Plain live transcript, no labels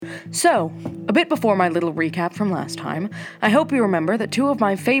So, a bit before my little recap from last time, I hope you remember that two of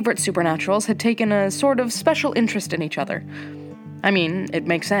my favorite supernaturals had taken a sort of special interest in each other. I mean, it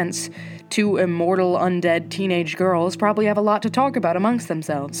makes sense. Two immortal undead teenage girls probably have a lot to talk about amongst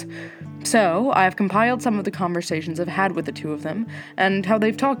themselves. So, I've compiled some of the conversations I've had with the two of them, and how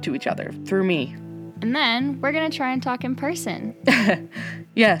they've talked to each other, through me. And then, we're gonna try and talk in person.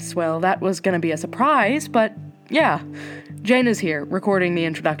 Yes, well, that was gonna be a surprise, but yeah. Jane is here, recording the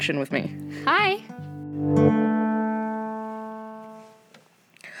introduction with me. Hi!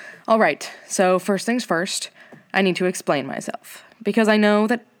 Alright, so first things first, I need to explain myself. Because I know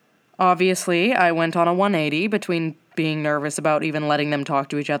that, obviously, I went on a 180 between being nervous about even letting them talk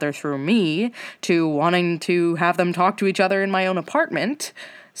to each other through me, to wanting to have them talk to each other in my own apartment.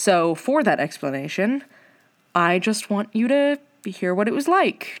 So, for that explanation, I just want you to hear what it was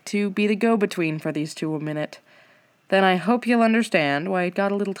like to be the go-between for these two a minute. Then I hope you'll understand why it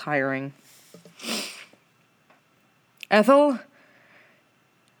got a little tiring. Ethel,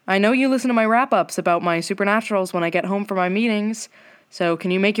 I know you listen to my wrap-ups about my supernaturals when I get home from my meetings, so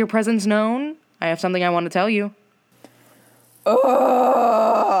can you make your presence known? I have something I want to tell you.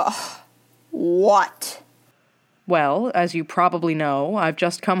 What? Well, as you probably know, I've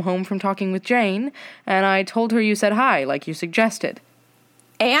just come home from talking with Jane, and I told her you said hi, like you suggested.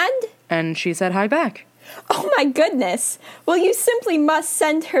 And? And she said hi back. Oh my goodness. Well, you simply must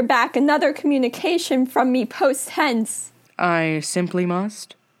send her back another communication from me post-hence. I simply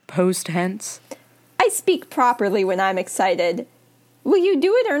must? Post-hence? I speak properly when I'm excited. Will you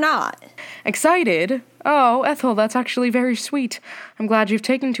do it or not? Excited? Oh, Ethel, that's actually very sweet. I'm glad you've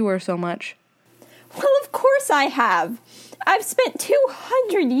taken to her so much. Well, of course I have. I've spent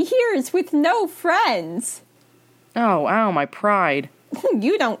 200 years with no friends. Oh, ow, my pride.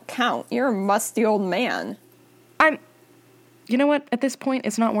 You don't count. You're a musty old man. You know what? At this point,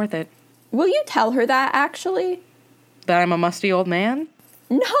 it's not worth it. Will you tell her that, actually? That I'm a musty old man?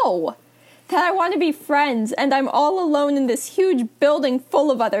 No. That I want to be friends, and I'm all alone in this huge building full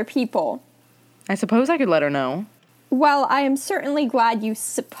of other people. I suppose I could let her know. Well, I am certainly glad you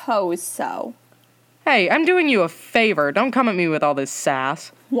suppose so. Hey, I'm doing you a favor. Don't come at me with all this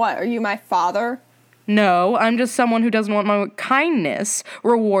sass. What, are you my father? No, I'm just someone who doesn't want my kindness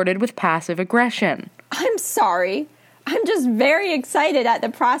rewarded with passive aggression. I'm sorry. I'm just very excited at the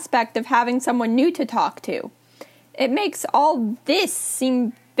prospect of having someone new to talk to. It makes all this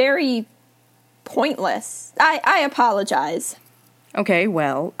seem very pointless. I apologize. Okay,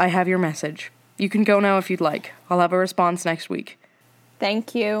 well, I have your message. You can go now if you'd like. I'll have a response next week.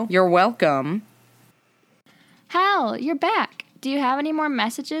 Thank you. You're welcome. Hal, you're back. Do you have any more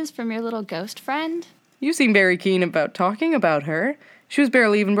messages from your little ghost friend? You seem very keen about talking about her. She was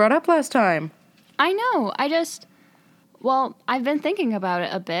barely even brought up last time. I know, I've been thinking about it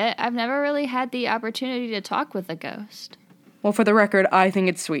a bit. I've never really had the opportunity to talk with a ghost. Well, for the record, I think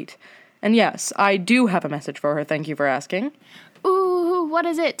it's sweet. And yes, I do have a message for her, thank you for asking. Ooh, what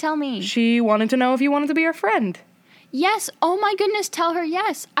is it? Tell me. She wanted to know if you wanted to be her friend. Yes, oh my goodness, tell her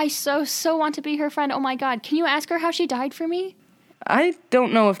yes. I so want to be her friend, oh my god. Can you ask her how she died for me? I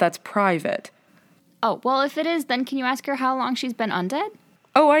don't know if that's private. Oh, well, if it is, then can you ask her how long she's been undead?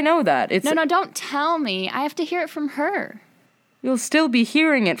 Oh, I know that. No, don't tell me. I have to hear it from her. You'll still be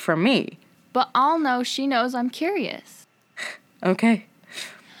hearing it from me. But I'll know she knows I'm curious. Okay.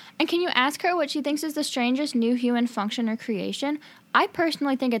 And can you ask her what she thinks is the strangest new human function or creation? I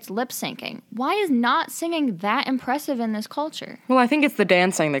personally think it's lip syncing. Why is not singing that impressive in this culture? Well, I think it's the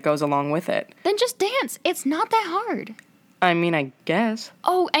dancing that goes along with it. Then just dance. It's not that hard. I mean, I guess.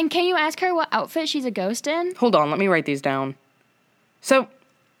 Oh, and can you ask her what outfit she's a ghost in? Hold on, let me write these down. So,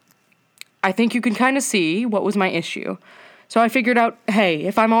 I think you can kind of see what was my issue. So I figured out, hey,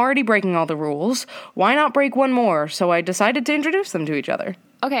 if I'm already breaking all the rules, why not break one more? So I decided to introduce them to each other.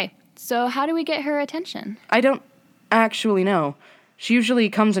 Okay, so how do we get her attention? I don't actually know. She usually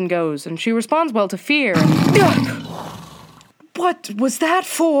comes and goes, and she responds well to fear. What was that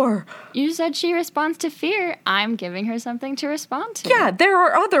for? You said she responds to fear. I'm giving her something to respond to. Yeah, there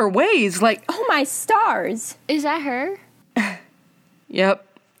are other ways, like... Oh my stars. Is that her? Yep,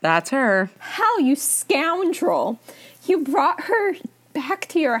 that's her. Hal, you scoundrel. You brought her back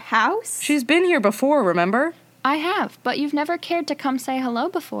to your house? She's been here before, remember? I have, but you've never cared to come say hello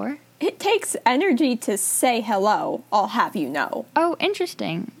before. It takes energy to say hello, I'll have you know. Oh,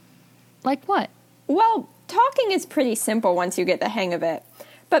 interesting. Like what? Well, talking is pretty simple once you get the hang of it,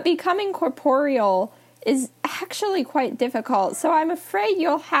 but becoming corporeal is actually quite difficult, so I'm afraid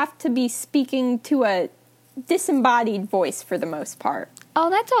you'll have to be speaking to a disembodied voice for the most part. Oh,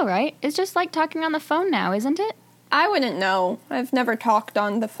 that's all right. It's just like talking on the phone now, isn't it? I wouldn't know. I've never talked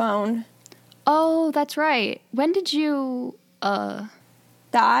on the phone. Oh, that's right. When did you,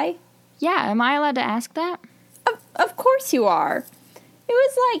 Die? Yeah, am I allowed to ask that? Of course you are. It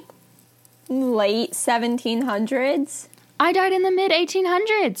was like late 1700s. I died in the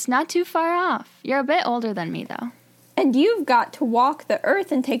mid-1800s, not too far off. You're a bit older than me, though. And you've got to walk the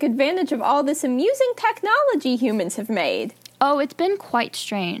earth and take advantage of all this amusing technology humans have made. Oh, it's been quite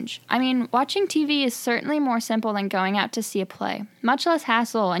strange. I mean, watching TV is certainly more simple than going out to see a play. Much less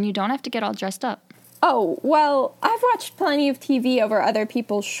hassle, and you don't have to get all dressed up. Oh, well, I've watched plenty of TV over other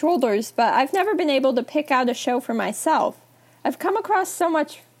people's shoulders, but I've never been able to pick out a show for myself. I've come across so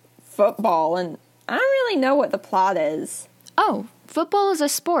much football, and I don't really know what the plot is. Oh, football is a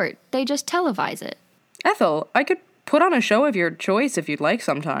sport. They just televise it. Ethel, I could put on a show of your choice if you'd like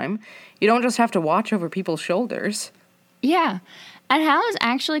sometime. You don't just have to watch over people's shoulders. Yeah, and Hal is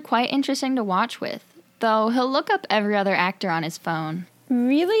actually quite interesting to watch with, though he'll look up every other actor on his phone.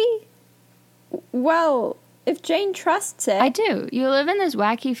 Really? Well, if Jane trusts it... I do. You live in this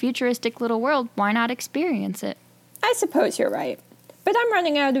wacky, futuristic little world. Why not experience it? I suppose you're right. But I'm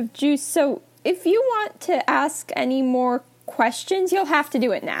running out of juice, so if you want to ask any more questions, you'll have to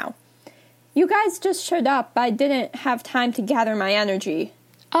do it now. You guys just showed up. I didn't have time to gather my energy.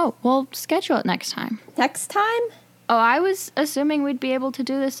 Oh, well, schedule it next time. Next time? Oh, I was assuming we'd be able to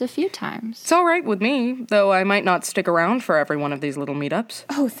do this a few times. It's all right with me, though I might not stick around for every one of these little meetups.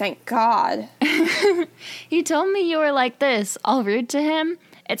 Oh, thank God. He told me you were like this, all rude to him.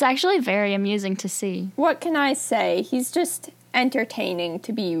 It's actually very amusing to see. What can I say? He's just entertaining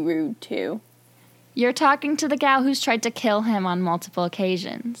to be rude to. You're talking to the gal who's tried to kill him on multiple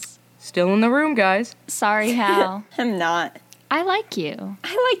occasions. Still in the room, guys. Sorry, Hal. I'm not. I like you.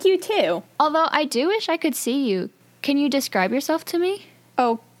 I like you too. Although I do wish I could see you. Can you describe yourself to me?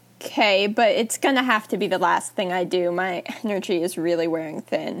 Okay, but it's gonna have to be the last thing I do. My energy is really wearing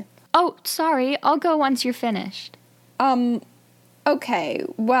thin. Oh, sorry. I'll go once you're finished. Okay,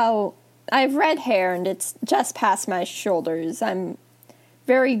 well, I have red hair and it's just past my shoulders. I'm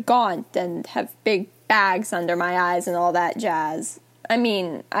very gaunt and have big bags under my eyes and all that jazz. I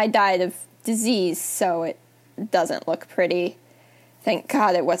mean, I died of disease, so it doesn't look pretty. Thank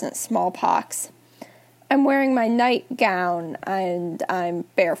God it wasn't smallpox. I'm wearing my nightgown and I'm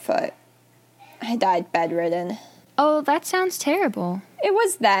barefoot. I died bedridden. Oh, that sounds terrible. It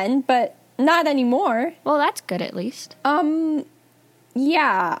was then, but not anymore. Well, that's good at least.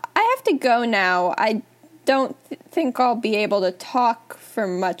 Yeah, I have to go now. I don't think I'll be able to talk for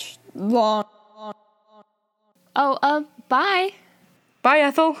much long. Oh, bye. Bye,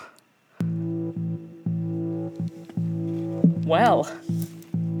 Ethel. Well,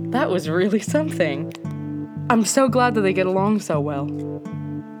 that was really something. I'm so glad that they get along so well.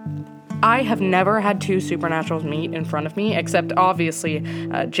 I have never had two supernaturals meet in front of me, except obviously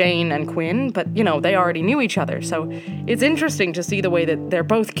Jane and Quinn, but, you know, they already knew each other, so it's interesting to see the way that they're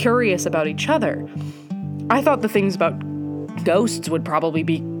both curious about each other. I thought the things about ghosts would probably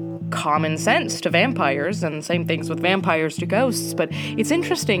be common sense to vampires, and same things with vampires to ghosts, but it's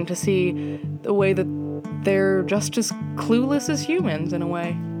interesting to see the way that they're just as clueless as humans, in a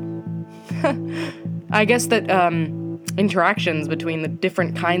way. I guess that, interactions between the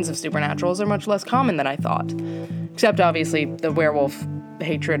different kinds of supernaturals are much less common than I thought. Except, obviously, the werewolf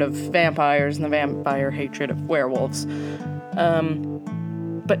hatred of vampires and the vampire hatred of werewolves.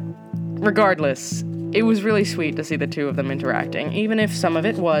 But regardless, it was really sweet to see the two of them interacting, even if some of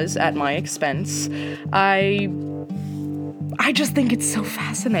it was at my expense. I just think it's so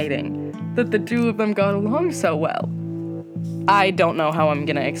fascinating that the two of them got along so well. I don't know how I'm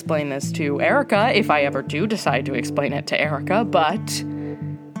gonna explain this to Erica, if I ever do decide to explain it to Erica, but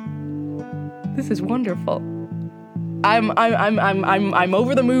this is wonderful. I'm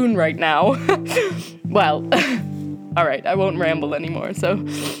over the moon right now. Well, all right, I won't ramble anymore, so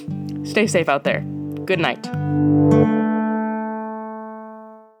stay safe out there. Good night.